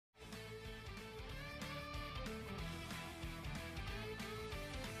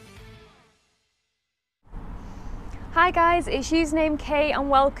Hi guys, it's Usernamekate and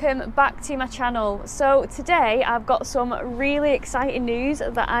welcome back to my channel. So today I've got some really exciting news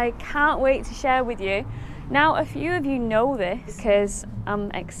that I can't wait to share with you. Now a few of you know this because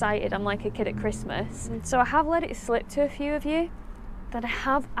I'm excited, I'm like a kid at Christmas. So I have let it slip to a few of you that I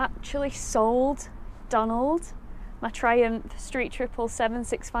have actually sold Donald, my Triumph Street Triple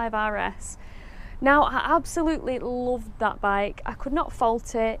 765 RS. Now, I absolutely loved that bike. I could not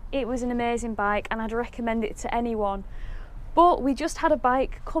fault it. It was an amazing bike and I'd recommend it to anyone. But we just had a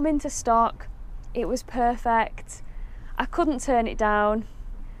bike come into stock. It was perfect. I couldn't turn it down.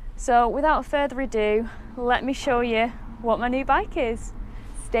 So without further ado, let me show you what my new bike is.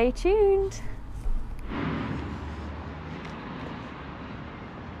 Stay tuned.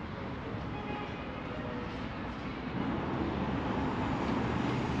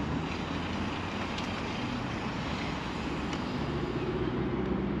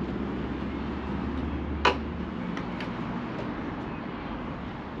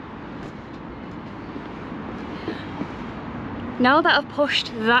 Now that I've pushed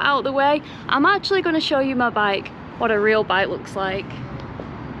that out the way, I'm actually going to show you my bike, what a real bike looks like.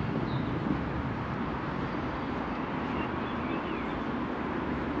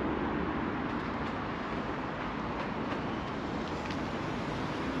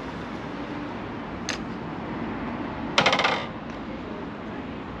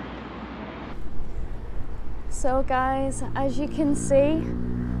 So guys, as you can see,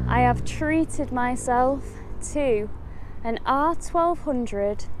 I have treated myself to an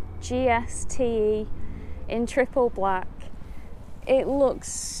R1200 GSTE in triple black. It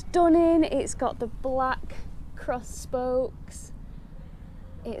looks stunning. It's got the black cross spokes.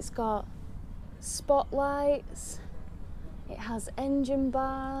 It's got spotlights. It has engine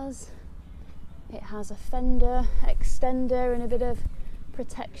bars. It has a fender extender and a bit of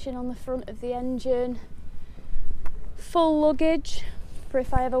protection on the front of the engine. Full luggage for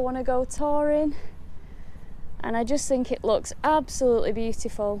if I ever want to go touring. And I just think it looks absolutely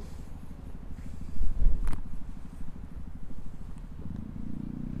beautiful.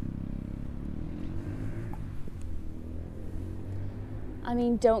 I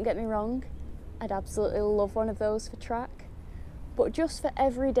mean, don't get me wrong, I'd absolutely love one of those for track, but just for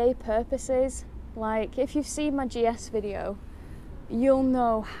everyday purposes, like if you've seen my GS video, you'll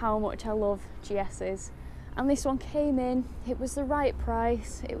know how much I love GS's. And this one came in, it was the right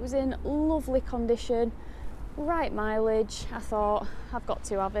price, it was in lovely condition, right mileage. I thought, I've got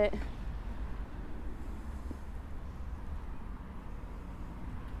to have it.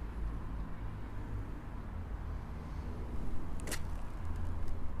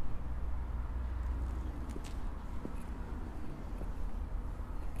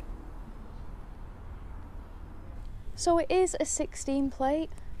 So it is a 16 plate.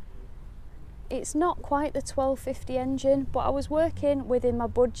 It's not quite the 1250 engine, but I was working within my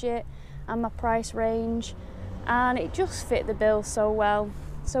budget and my price range, and it just fit the bill so well.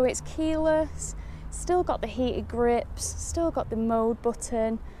 So it's keyless, still got the heated grips, still got the mode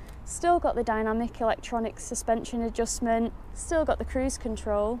button, still got the dynamic electronic suspension adjustment, still got the cruise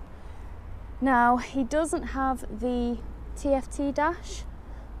control. Now, he doesn't have the TFT dash,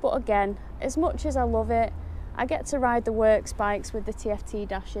 but again, as much as I love it, I get to ride the works bikes with the TFT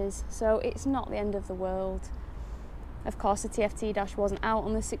dashes, so it's not the end of the world. Of course, the TFT dash wasn't out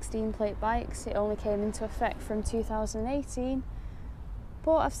on the 16 plate bikes, it only came into effect from 2018,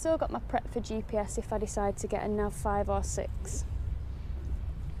 but I've still got my prep for GPS if I decide to get a nav 5 or 6.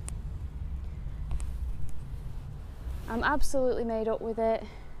 I'm absolutely made up with it.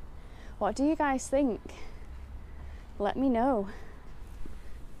 What do you guys think? Let me know.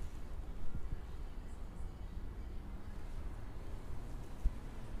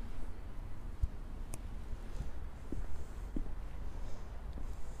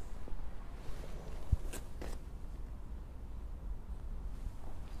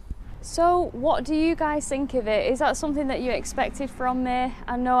 So what do you guys think of it? Is that something that you expected from me?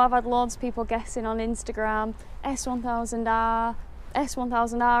 I know I've had loads of people guessing on Instagram, S1000R,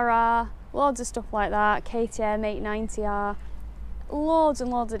 S1000RR, loads of stuff like that, KTM 890R, loads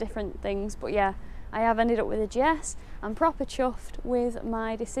and loads of different things. But yeah, I have ended up with a GS. I'm proper chuffed with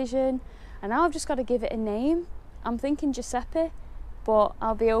my decision, and now I've just got to give it a name. I'm thinking Giuseppe, but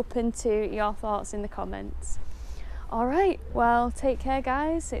I'll be open to your thoughts in the comments. Alright, well, take care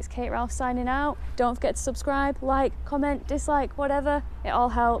guys, it's Kate Ralph signing out. Don't forget to subscribe, like, comment, dislike, whatever, it all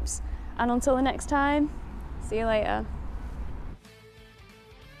helps. And until the next time, see you later.